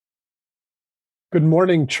Good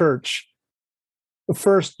morning, church.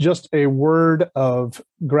 First, just a word of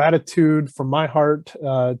gratitude from my heart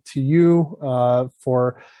to you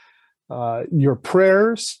for your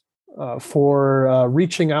prayers, for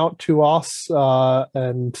reaching out to us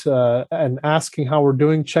and asking how we're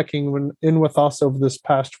doing, checking in with us over this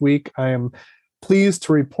past week. I am pleased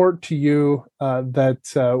to report to you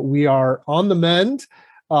that we are on the mend.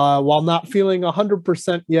 While not feeling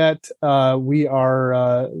 100% yet,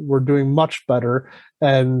 we're doing much better,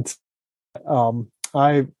 and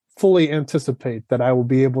I fully anticipate that I will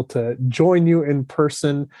be able to join you in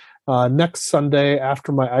person next Sunday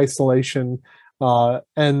after my isolation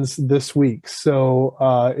ends this week. So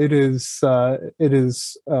it is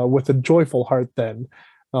with a joyful heart then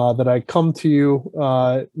that I come to you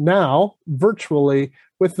now virtually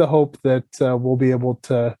with the hope that we'll be able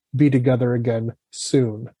to be together again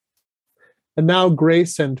soon. And now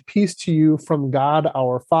grace and peace to you from God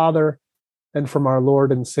our Father and from our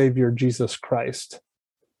Lord and Savior Jesus Christ.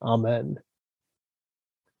 Amen.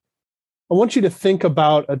 I want you to think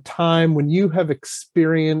about a time when you have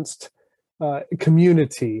experienced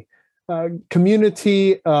community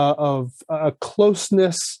of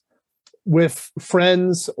closeness with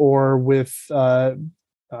friends or with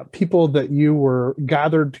people that you were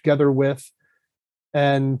gathered together with,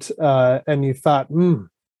 and you thought,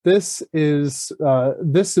 this is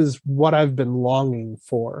what I've been longing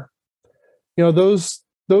for. You know,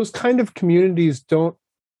 those kind of communities don't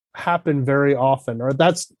happen very often, or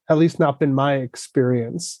that's at least not been my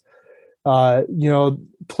experience.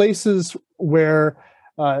 Places where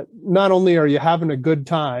not only are you having a good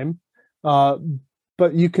time,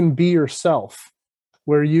 but you can be yourself,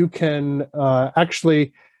 where you can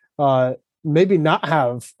actually maybe not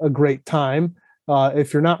have a great time.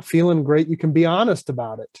 If you're not feeling great, you can be honest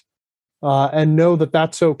about it and know that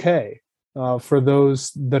that's okay for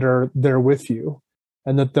those that are there with you,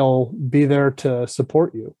 and that they'll be there to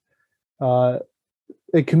support you. A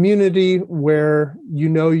community where you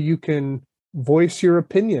know you can voice your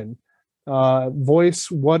opinion,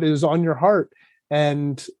 voice what is on your heart,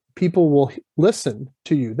 and people will listen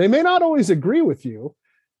to you. They may not always agree with you.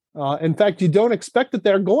 In fact, you don't expect that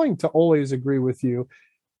they're going to always agree with you,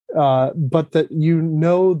 but that you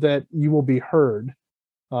know that you will be heard,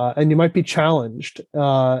 and you might be challenged,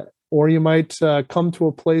 or you might come to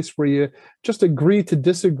a place where you just agree to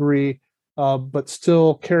disagree, but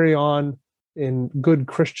still carry on in good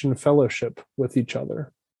Christian fellowship with each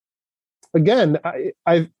other. Again,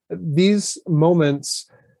 these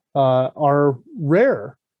moments are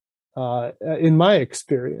rare in my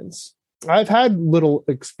experience. I've had little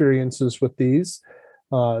experiences with these.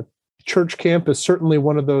 Church camp is certainly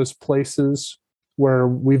one of those places where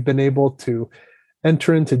we've been able to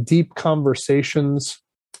enter into deep conversations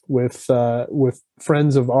with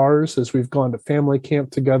friends of ours as we've gone to family camp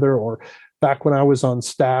together, or back when I was on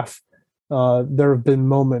staff. There have been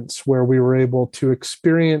moments where we were able to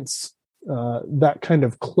experience that kind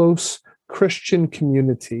of close Christian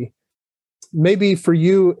community. Maybe for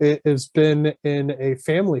you, it has been in a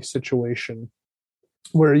family situation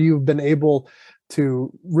where you've been able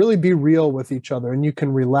to really be real with each other, and you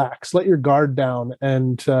can relax, let your guard down,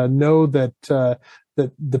 and know that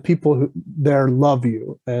the people who there love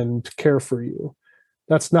you and care for you.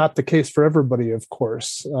 That's not the case for everybody, of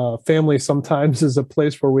course. Family sometimes is a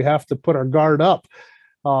place where we have to put our guard up,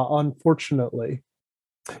 unfortunately.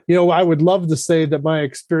 You know, I would love to say that my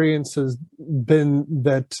experience has been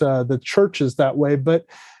that the church is that way, but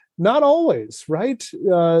not always, right?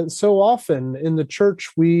 So often in the church,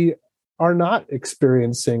 we are not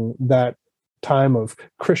experiencing that time of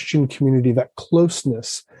Christian community, that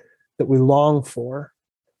closeness that we long for.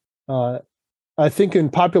 I think in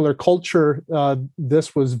popular culture,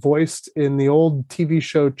 this was voiced in the old TV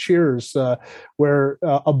show Cheers, where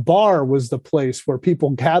a bar was the place where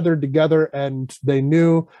people gathered together and they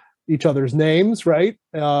knew each other's names, right?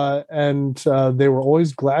 And they were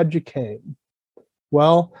always glad you came.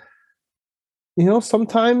 Well, you know,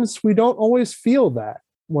 sometimes we don't always feel that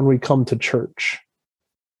when we come to church.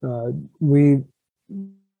 Maybe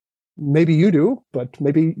you do, but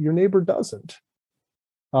maybe your neighbor doesn't.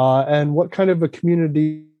 And what kind of a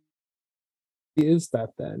community is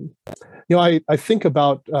that then? You know, I think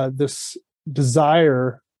about this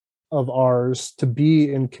desire of ours to be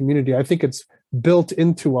in community. I think it's built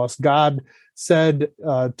into us. God said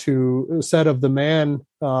of the man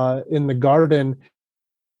in the garden,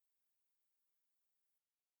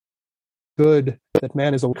 good that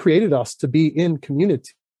man is created us to be in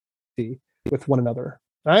community with one another.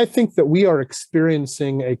 And I think that we are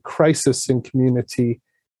experiencing a crisis in community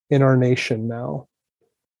in our nation now,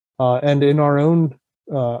 and in our own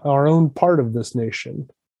our own part of this nation,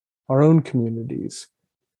 our own communities.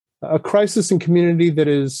 A crisis in community that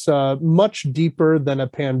is much deeper than a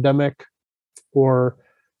pandemic or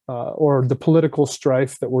the political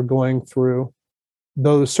strife that we're going through.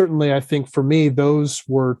 Those certainly, I think, for me, those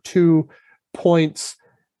were 2 points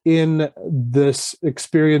in this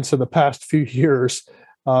experience of the past few years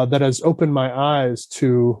that has opened my eyes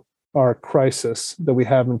to our crisis that we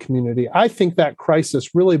have in community. I think that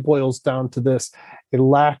crisis really boils down to this: a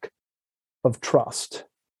lack of trust.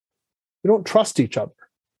 We don't trust each other.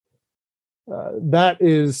 That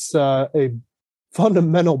is a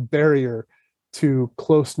fundamental barrier to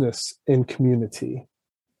closeness in community.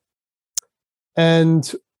 And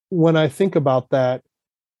when I think about that,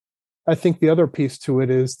 I think the other piece to it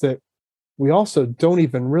is that we also don't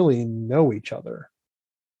even really know each other.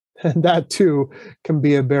 And that too can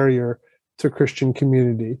be a barrier to Christian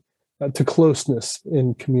community, to closeness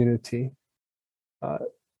in community. How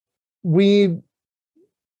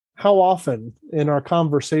often in our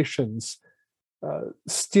conversations,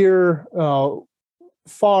 steer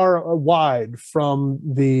far wide from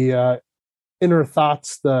the inner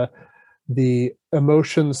thoughts, the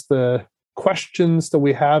emotions, the questions that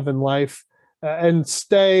we have in life, and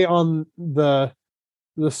stay on the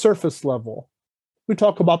surface level. We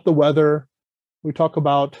talk about the weather, we talk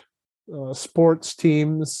about sports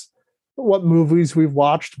teams, what movies we've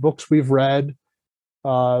watched, books we've read.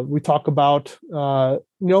 We talk about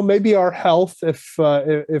maybe our health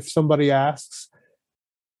if somebody asks.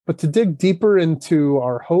 But to dig deeper into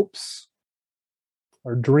our hopes,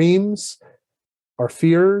 our dreams, our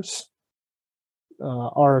fears,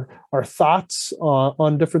 our thoughts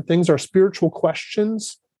on different things, our spiritual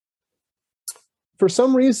questions. For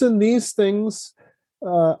some reason, these things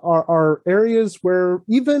are areas where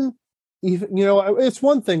even it's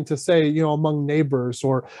one thing to say among neighbors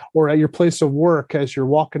or at your place of work as you're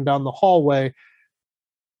walking down the hallway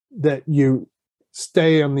that you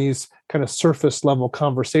stay on these kind of surface level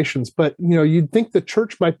conversations, but you'd think the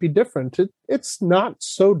church might be different. It's not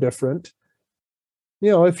so different.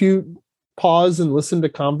 If you pause and listen to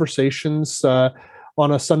conversations on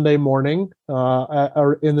a Sunday morning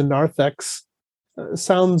or in the narthex,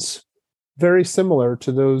 sounds very similar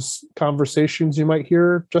to those conversations you might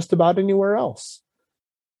hear just about anywhere else.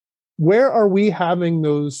 Where are we having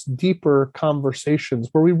those deeper conversations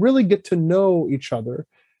where we really get to know each other,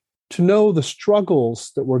 to know the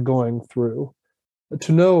struggles that we're going through,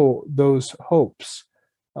 to know those hopes,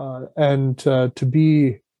 and to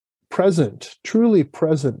be present, truly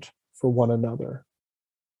present for one another?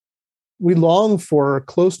 We long for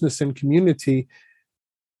closeness in community,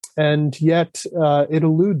 and yet it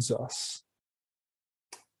eludes us.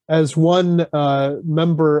 As one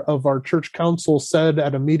member of our church council said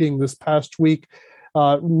at a meeting this past week,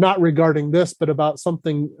 not regarding this, but about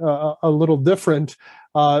something a little different,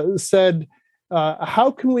 said,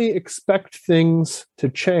 how can we expect things to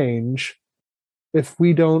change if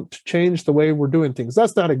we don't change the way we're doing things?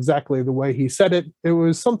 That's not exactly the way he said it. It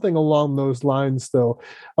was something along those lines, though,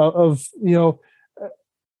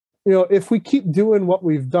 if we keep doing what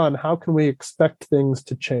we've done, how can we expect things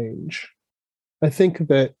to change? I think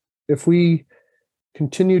that if we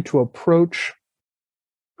continue to approach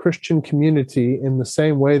Christian community in the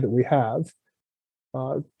same way that we have,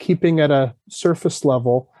 keeping at a surface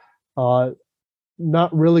level,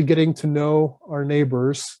 not really getting to know our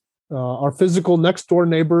neighbors, our physical next door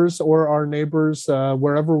neighbors or our neighbors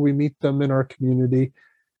wherever we meet them in our community,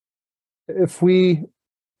 if we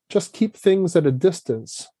just keep things at a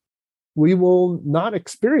distance, we will not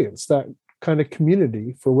experience that kind of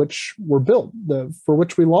community for which we're built, for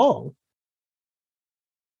which we long.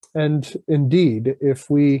 And indeed, if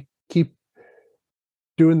we keep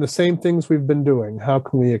doing the same things we've been doing, how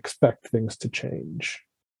can we expect things to change?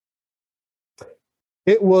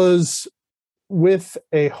 It was with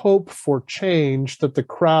a hope for change that the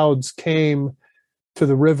crowds came to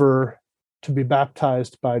the river to be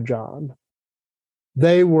baptized by John.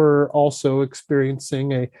 They were also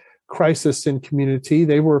experiencing a crisis in community.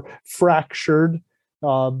 They were fractured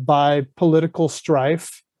by political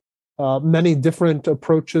strife, many different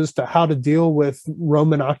approaches to how to deal with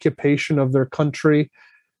Roman occupation of their country,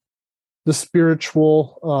 the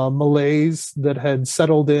spiritual malaise that had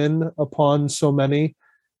settled in upon so many.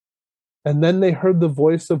 And then they heard the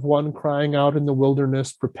voice of one crying out in the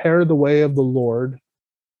wilderness, "Prepare the way of the Lord."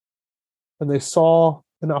 And they saw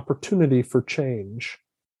an opportunity for change.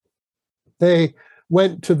 They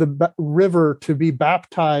went to the river to be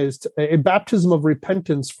baptized, a baptism of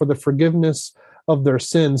repentance for the forgiveness of their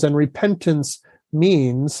sins. And repentance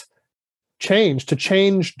means change, to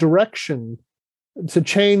change direction, to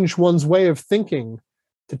change one's way of thinking,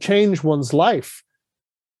 to change one's life.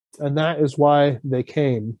 And that is why they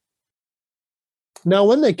came. Now,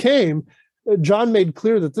 when they came, John made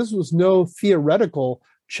clear that this was no theoretical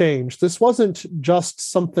change. This wasn't just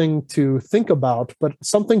something to think about, but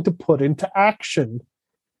something to put into action.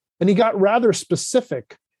 And he got rather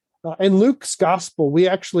specific. In Luke's gospel, we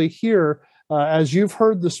actually hear, as you've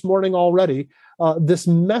heard this morning already, this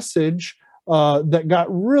message that got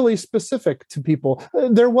really specific to people.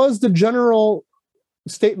 There was the general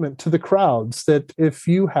statement to the crowds that if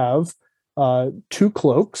you have 2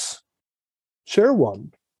 cloaks, share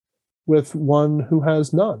one with one who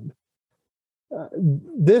has none.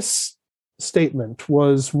 This statement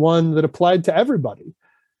was one that applied to everybody,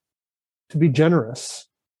 to be generous.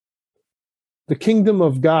 The kingdom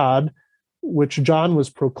of God, which John was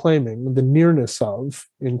proclaiming, the nearness of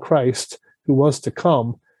in Christ who was to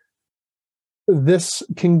come, this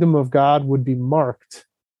kingdom of God would be marked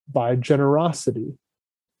by generosity.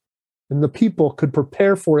 And the people could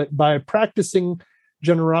prepare for it by practicing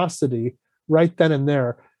generosity right then and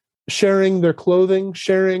there, sharing their clothing,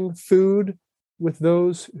 sharing food with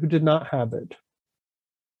those who did not have it.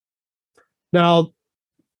 Now,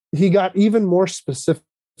 he got even more specific,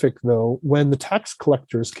 though, when the tax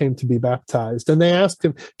collectors came to be baptized. And they asked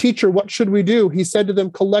him, "Teacher, what should we do?" He said to them,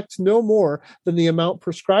 "Collect no more than the amount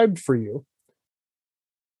prescribed for you."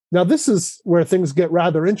 Now, this is where things get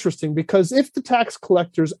rather interesting, because if the tax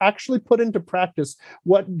collectors actually put into practice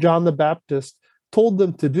what John the Baptist told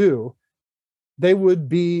them to do, they would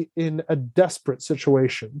be in a desperate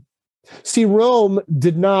situation. See, Rome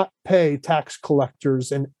did not pay tax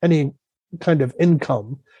collectors in any kind of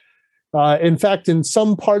income. In fact, in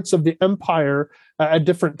some parts of the empire at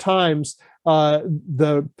different times,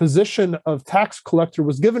 the position of tax collector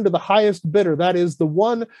was given to the highest bidder. That is, the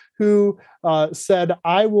one who said,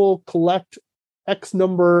 "I will collect X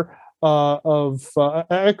number of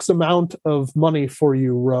X amount of money for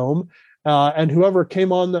you, Rome." And whoever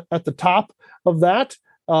came on at the top of that,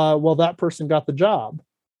 well, that person got the job.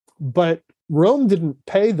 But Rome didn't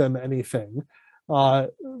pay them anything.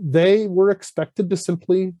 They were expected to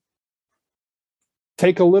simply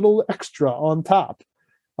take a little extra on top,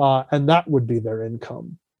 and that would be their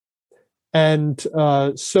income. And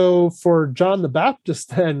so for John the Baptist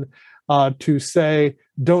then to say,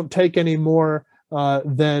 "Don't take any more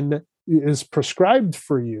than is prescribed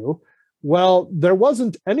for you," well, there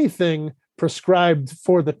wasn't anything prescribed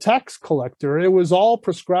for the tax collector. It was all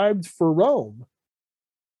prescribed for Rome.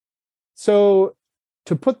 So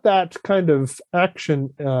to put that kind of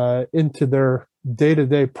action into their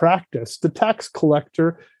day-to-day practice, the tax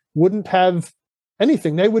collector wouldn't have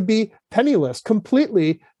anything. They would be penniless,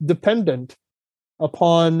 completely dependent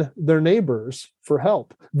upon their neighbors for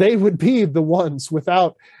help. They would be the ones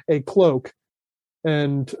without a cloak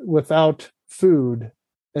and without food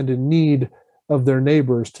and in need of their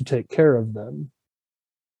neighbors to take care of them.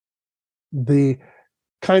 The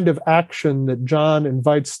kind of action that John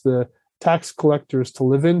invites the tax collectors to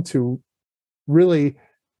live into really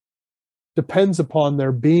depends upon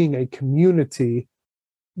there being a community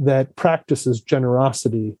that practices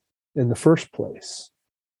generosity in the first place.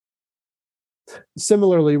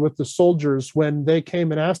 Similarly, with the soldiers, when they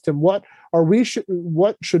came and asked him, what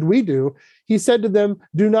should we do? He said to them,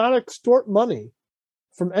 "Do not extort money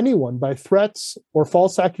from anyone by threats or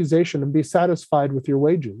false accusation, and be satisfied with your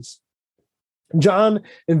wages." John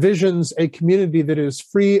envisions a community that is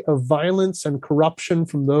free of violence and corruption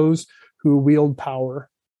from those who wield power.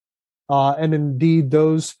 And indeed,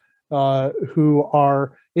 those who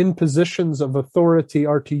are in positions of authority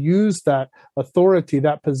are to use that authority,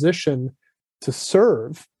 that position, to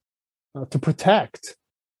serve, to protect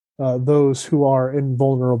those who are in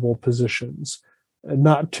vulnerable positions, and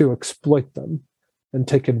not to exploit them and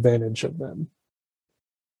take advantage of them.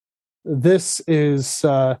 This is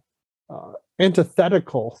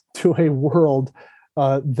antithetical to a world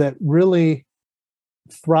that really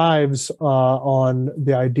thrives on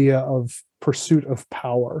the idea of pursuit of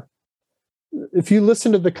power. If you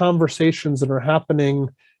listen to the conversations that are happening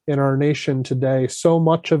in our nation today, so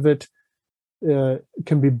much of it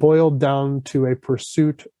can be boiled down to a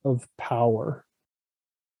pursuit of power.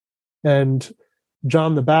 And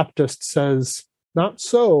John the Baptist says, not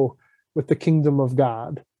so with the kingdom of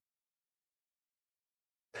God.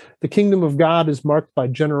 The kingdom of God is marked by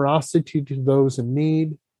generosity to those in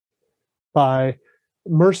need, by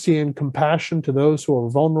mercy and compassion to those who are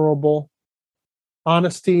vulnerable,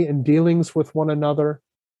 honesty in dealings with one another,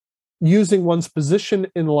 using one's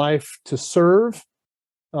position in life to serve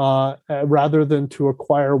rather than to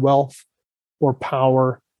acquire wealth or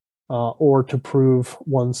power or to prove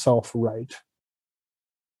oneself right.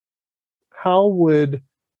 How would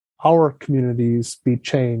our communities be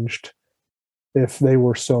changed if they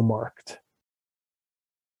were so marked?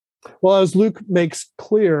 Well, as Luke makes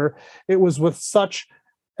clear, it was with such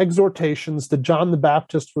exhortations that John the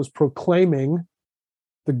Baptist was proclaiming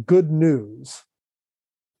the good news.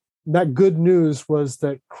 That good news was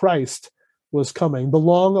that Christ was coming. The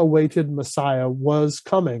long-awaited Messiah was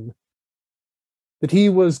coming. That he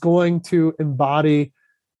was going to embody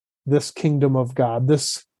this kingdom of God,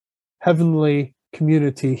 this heavenly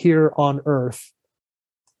community here on earth.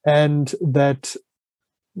 And that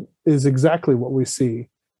is exactly what we see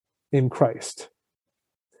in Christ.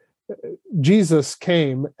 Jesus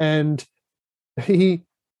came and he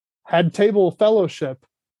had table fellowship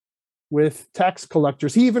with tax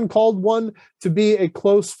collectors. He even called one to be a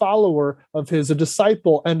close follower of his, a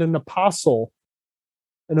disciple and an apostle,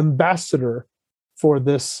 an ambassador for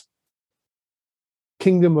this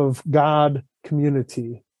kingdom of God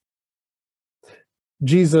community.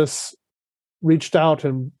 Jesus reached out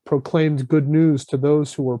and proclaimed good news to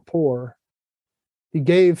those who were poor. He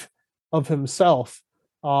gave of himself,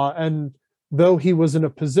 and though he was in a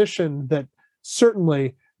position that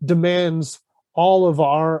certainly demands all of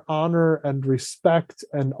our honor and respect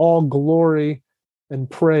and all glory and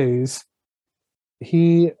praise,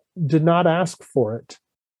 he did not ask for it.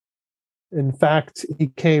 In fact, he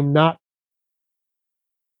came not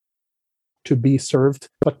to be served,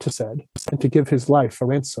 but to serve, and to give his life a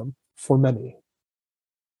ransom for many.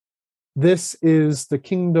 This is the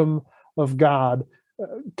kingdom of God,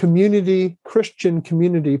 community, Christian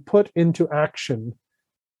community put into action,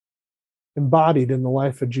 embodied in the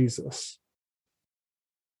life of Jesus.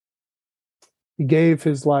 He gave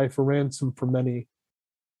his life a ransom for many.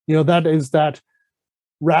 You know, that is that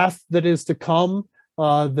wrath that is to come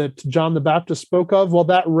that John the Baptist spoke of. Well,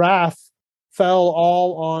 that wrath fell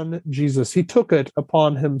all on Jesus. He took it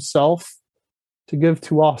upon himself to give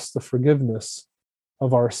to us the forgiveness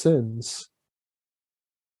of our sins.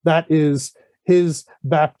 That is his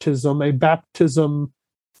baptism, a baptism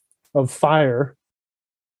of fire,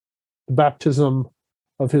 the baptism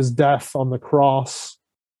of his death on the cross,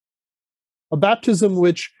 a baptism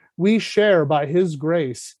which we share by his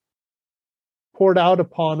grace poured out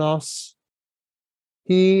upon us.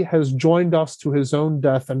 He has joined us to his own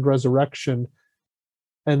death and resurrection,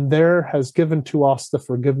 and there has given to us the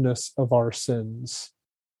forgiveness of our sins.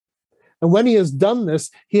 And when he has done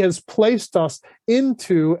this, he has placed us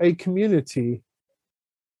into a community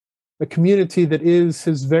that is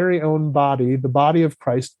his very own body, the body of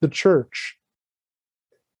Christ, the church.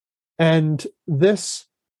 And this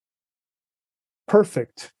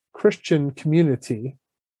perfect Christian community,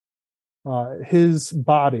 his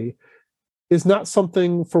body, is not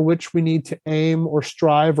something for which we need to aim or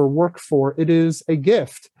strive or work for. It is a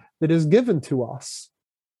gift that is given to us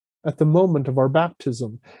at the moment of our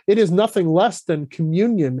baptism. It is nothing less than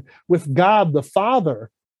communion with God the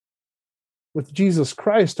Father, with Jesus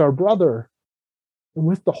Christ, our brother, and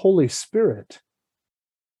with the Holy Spirit.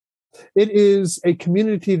 It is a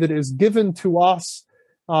community that is given to us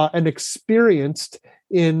and experienced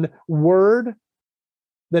in word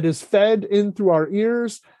that is fed in through our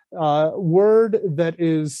ears, word that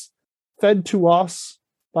is fed to us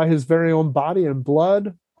by his very own body and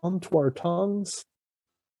blood onto our tongues,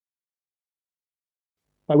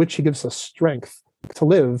 by which he gives us strength to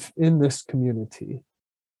live in this community.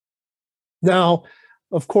 Now,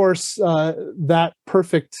 of course, that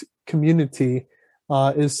perfect community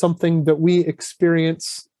is something that we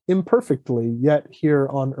experience imperfectly yet here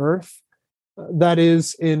on earth. That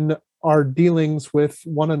is, in our dealings with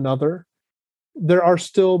one another, there are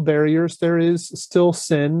still barriers, there is still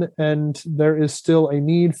sin, and there is still a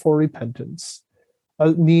need for repentance,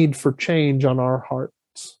 a need for change on our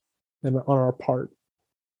hearts and on our part.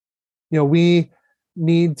 You know, we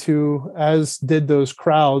need to, as did those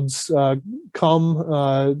crowds,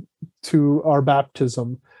 come to our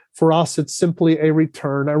baptism. For us, it's simply a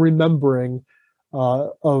return, a remembering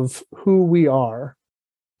of who we are,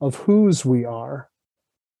 of whose we are,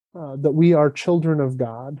 that we are children of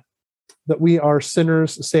God, that we are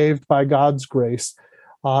sinners saved by God's grace,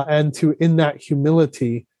 and to, in that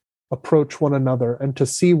humility, approach one another and to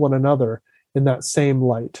see one another in that same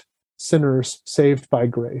light, sinners saved by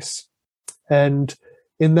grace. And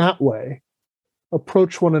in that way,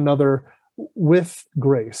 approach one another with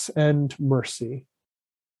grace and mercy,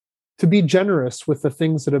 to be generous with the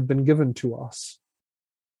things that have been given to us.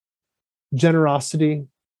 Generosity,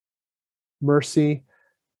 mercy,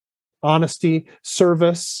 honesty,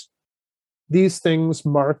 service, these things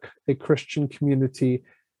mark a Christian community.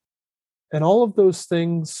 And all of those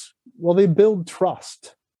things, well, they build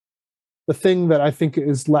trust. the thing that I think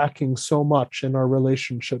is lacking so much in our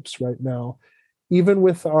relationships right now, even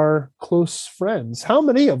with our close friends. How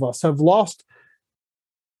many of us have lost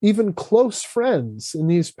even close friends in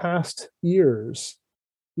these past years,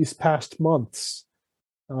 these past months?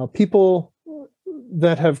 People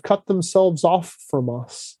that have cut themselves off from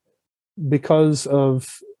us because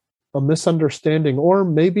of a misunderstanding, or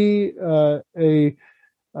maybe an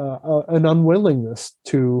unwillingness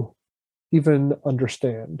to even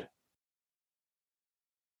understand.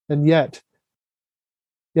 And yet,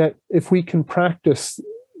 if we can practice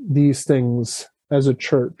these things as a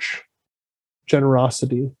church,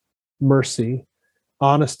 generosity, mercy,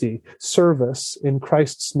 honesty, service in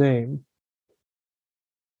Christ's name,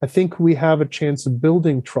 I think we have a chance of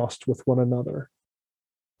building trust with one another,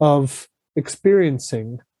 of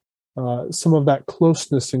experiencing some of that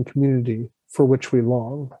closeness and community for which we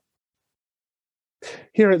long.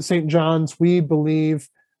 Here at St. John's, we believe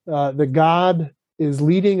that God is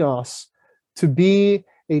leading us to be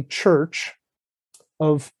a church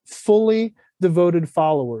of fully devoted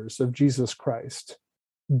followers of Jesus Christ,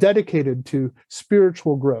 dedicated to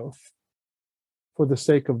spiritual growth for the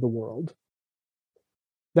sake of the world.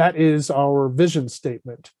 That is our vision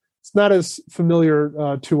statement. It's not as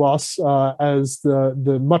familiar to us as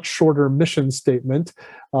the much shorter mission statement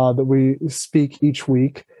that we speak each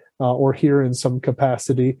week or hear in some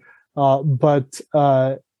capacity, but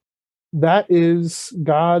that is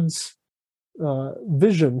God's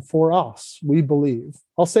vision for us, we believe.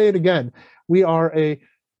 I'll say it again. We are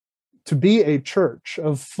to be a church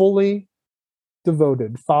of fully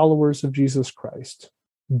devoted followers of Jesus Christ,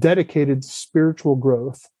 dedicated to spiritual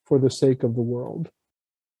growth for the sake of the world.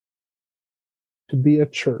 To be a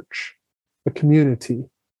church, a community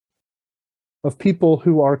of people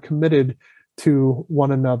who are committed to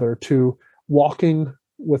one another, to walking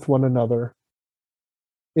with one another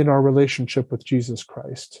in our relationship with Jesus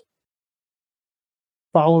Christ,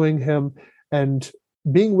 following him and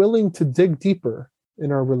being willing to dig deeper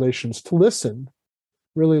in our relations, to listen,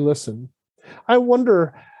 really listen. I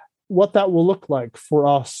wonder what that will look like for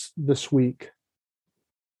us this week.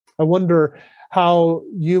 I wonder how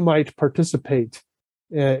you might participate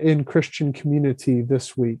in Christian community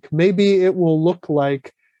this week. Maybe it will look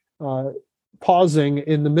like pausing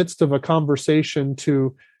in the midst of a conversation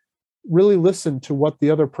to really listen to what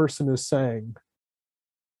the other person is saying.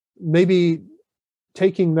 Maybe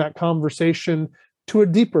taking that conversation to a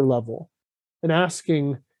deeper level and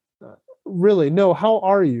asking, really, no, how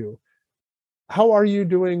are you? How are you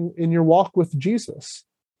doing in your walk with Jesus?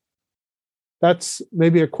 That's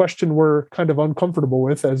maybe a question we're kind of uncomfortable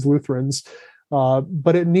with as Lutherans,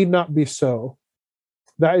 but it need not be so.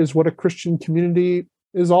 That is what a Christian community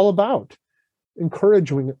is all about,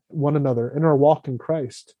 encouraging one another in our walk in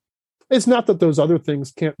Christ. It's not that those other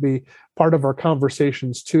things can't be part of our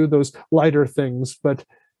conversations too, those lighter things, but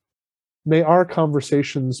may our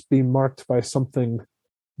conversations be marked by something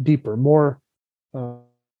deeper, more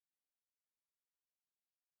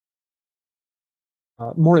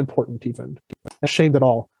important even. Ashamed at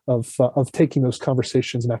all of taking those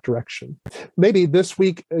conversations in that direction. Maybe this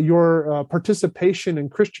week your participation in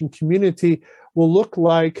Christian community will look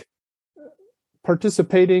like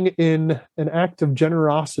participating in an act of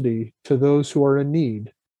generosity to those who are in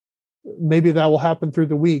need. Maybe that will happen through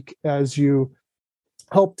the week as you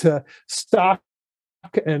help to stock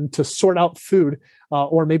and to sort out food,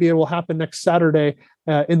 or maybe it will happen next Saturday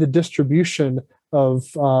in the distribution of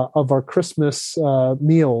our Christmas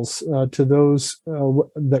meals to those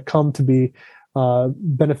that come to be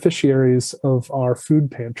beneficiaries of our food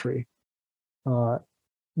pantry.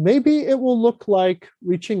 Maybe it will look like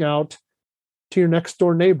reaching out to your next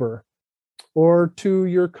door neighbor or to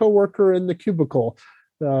your coworker in the cubicle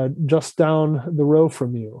just down the row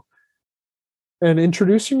from you, and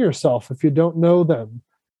introducing yourself if you don't know them,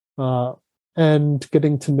 and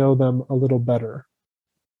getting to know them a little better,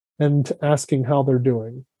 and asking how they're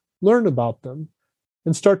doing. Learn about them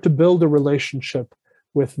and start to build a relationship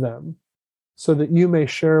with them so that you may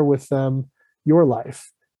share with them your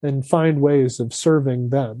life and find ways of serving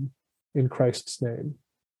them in Christ's name.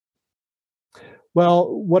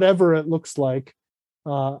 Well, whatever it looks like,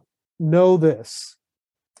 know this,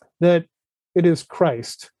 that it is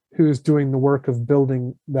Christ who is doing the work of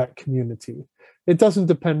building that community. It doesn't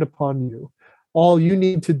depend upon you. All you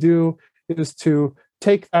need to do is to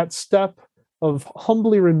take that step of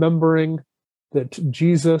humbly remembering that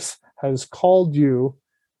Jesus has called you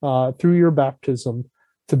through your baptism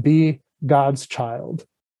to be God's child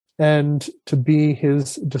and to be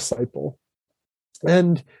his disciple.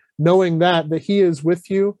 And knowing that he is with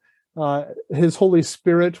you, his Holy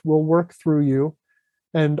Spirit will work through you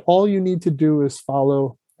and all you need to do is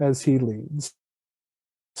follow as he leads.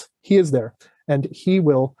 He is there, and he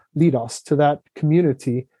will lead us to that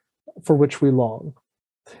community for which we long.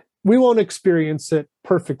 We won't experience it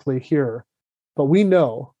perfectly here, but we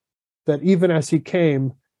know that even as he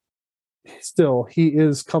came, still he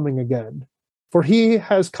is coming again. For he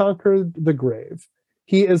has conquered the grave.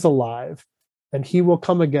 He is alive, and he will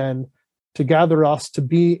come again to gather us to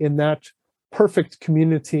be in that perfect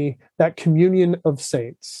community, that communion of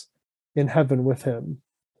saints in heaven with him.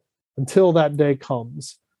 Until that day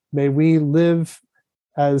comes, may we live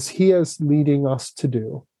as he is leading us to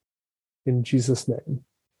do. In Jesus' name,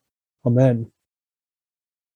 amen.